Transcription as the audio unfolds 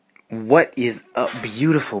What is up,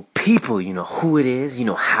 beautiful people? You know who it is, you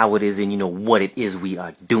know how it is, and you know what it is we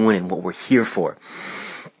are doing and what we're here for.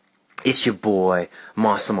 It's your boy,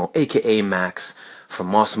 Massimo, aka Max, from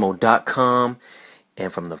Massimo.com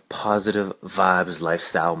and from the Positive Vibes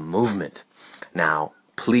Lifestyle Movement. Now,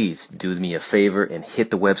 please do me a favor and hit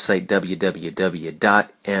the website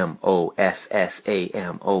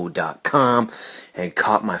www.mossamo.com and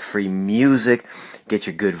cop my free music. Get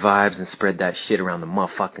your good vibes and spread that shit around the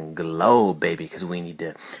motherfucking globe, baby, because we need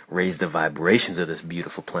to raise the vibrations of this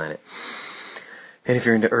beautiful planet. And if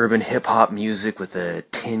you're into urban hip-hop music with a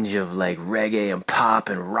tinge of like reggae and pop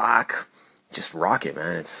and rock, just rock it,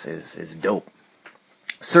 man. It's dope.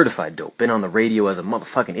 Certified dope. Been on the radio as a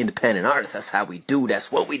motherfucking independent artist. That's how we do.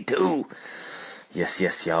 That's what we do. Yes,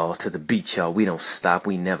 y'all. To the beat, y'all. We don't stop.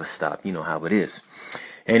 We never stop. You know how it is.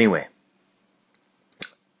 Anyway,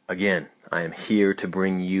 again, I am here to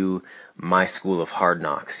bring you my school of hard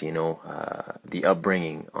knocks. You know, the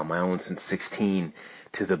upbringing on my own since 16,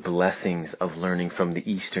 to the blessings of learning from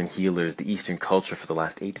the Eastern healers, the Eastern culture for the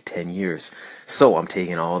last 8 to 10 years. So I'm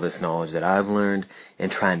taking all this knowledge that I've learned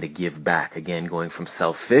and trying to give back. Again, going from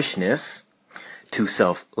selfishness to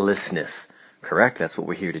selflessness. Correct? That's what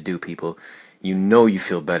we're here to do, people. You know you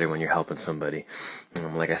feel better when you're helping somebody.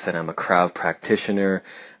 Like I said, I'm a crowd practitioner.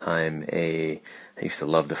 I used to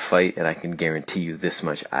love to fight, and I can guarantee you this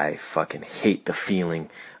much. I fucking hate the feeling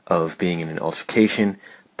of being in an altercation,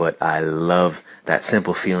 but I love that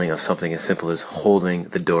simple feeling of something as simple as holding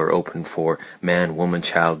the door open for man, woman,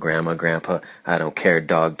 child, grandma, grandpa, I don't care,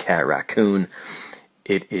 dog, cat, raccoon.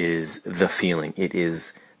 It is the feeling. It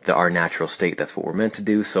is our natural state. That's what we're meant to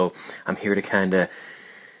do. So I'm here to kind of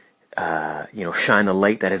shine the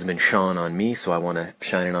light that has been shone on me. So I want to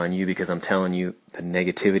shine it on you, because I'm telling you, the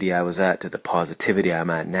negativity I was at to the positivity I'm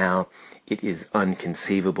at now, it is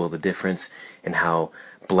unconceivable, the difference in how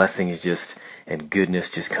blessings and goodness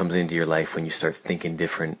just comes into your life when you start thinking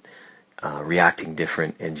different, reacting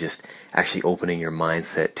different, and just actually opening your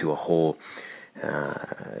mindset to a whole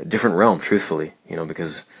different realm, truthfully,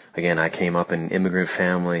 because again, I came up in an immigrant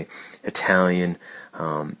family, Italian,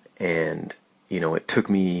 and it took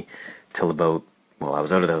me till about, I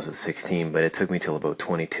was out of the house at 16, but it took me till about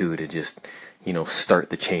 22 to just,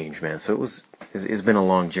 start the change, man. So it's been a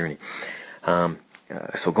long journey.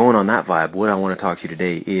 So going on that vibe, what I want to talk to you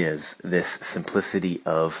today is this simplicity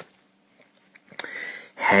of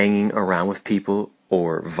hanging around with people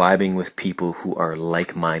or vibing with people who are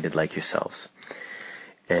like-minded like yourselves.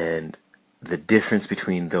 And the difference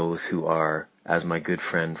between those who are, as my good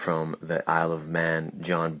friend from the Isle of Man,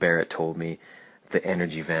 John Barrett, told me, the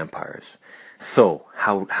energy vampires. So,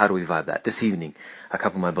 how do we vibe that? This evening, a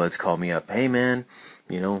couple of my buds called me up. Hey man,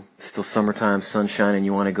 still summertime, sunshine, and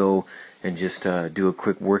you want to go and just do a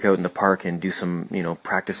quick workout in the park and do some,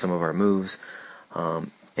 practice some of our moves.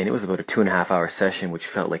 And it was about a 2.5 hour session, which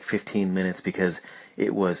felt like 15 minutes because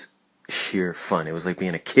it was sheer fun. It was like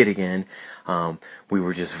being a kid again. We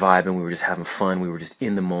were just vibing, we were just having fun, we were just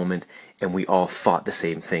in the moment, and we all thought the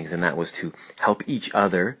same things, and that was to help each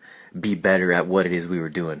other be better at what it is we were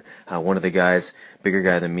doing. One of the guys, bigger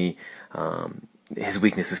guy than me, his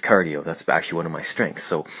weakness is cardio. That's actually one of my strengths,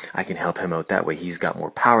 so I can help him out that way. He's got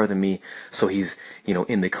more power than me, so he's,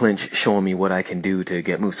 in the clinch showing me what I can do to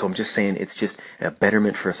get moved. So I'm just saying, it's just a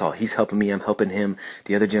betterment for us all. He's helping me, I'm helping him,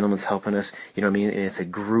 the other gentleman's helping us, you know what I mean? And it's a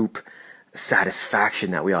group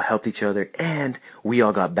satisfaction that we all helped each other and we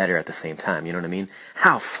all got better at the same time. You know what I mean?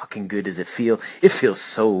 How fucking good does it feel? It feels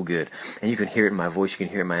so good, and you can hear it in my voice, you can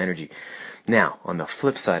hear it in my energy. Now, on the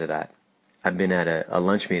flip side of that, I've been at a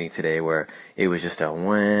lunch meeting today where it was just a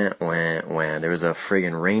wah, wah, wah. There was a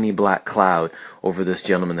friggin' rainy black cloud over this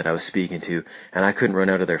gentleman that I was speaking to, and I couldn't run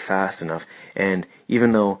out of there fast enough. And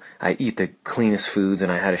even though I eat the cleanest foods and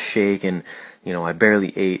I had a shake and, I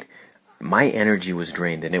barely ate, my energy was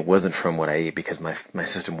drained, and it wasn't from what I ate because my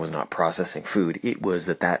system was not processing food. It was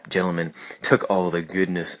that gentleman took all the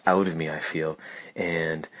goodness out of me, I feel.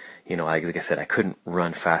 And, like I said, I couldn't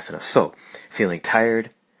run fast enough. So, feeling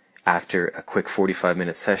tired after a quick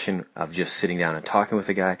 45-minute session of just sitting down and talking with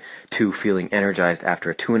a guy, to feeling energized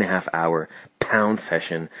after a 2.5 hour pound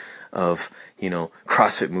session of,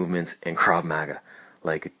 CrossFit movements and Krav Maga.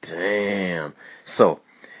 Like, damn. So,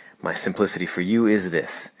 my simplicity for you is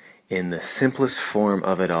this. In the simplest form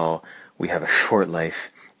of it all, we have a short life.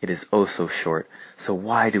 It is oh so short. So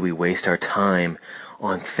why do we waste our time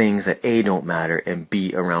on things that A, don't matter, and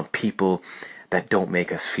B, around people that don't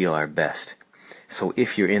make us feel our best? So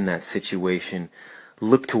if you're in that situation,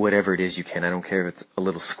 look to whatever it is you can. I don't care if it's a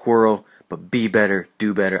little squirrel, but be better,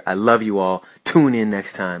 do better. I love you all. Tune in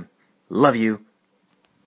next time. Love you.